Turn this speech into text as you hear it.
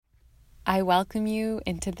I welcome you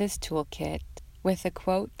into this toolkit with a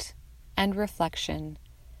quote and reflection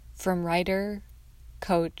from writer,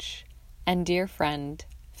 coach, and dear friend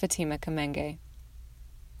Fatima Kamenge.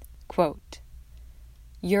 Quote,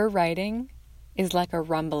 "Your writing is like a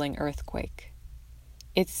rumbling earthquake.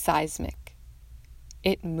 It's seismic.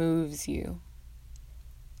 It moves you.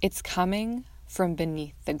 It's coming from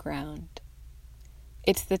beneath the ground.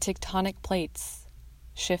 It's the tectonic plates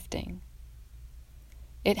shifting.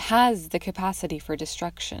 It has the capacity for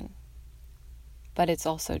destruction, but it's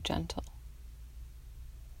also gentle.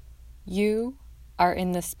 You are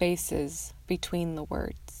in the spaces between the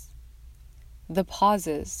words, the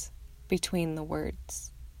pauses between the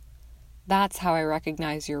words. That's how I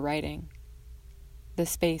recognize your writing, the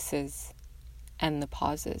spaces and the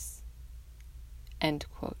pauses." End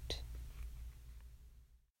quote.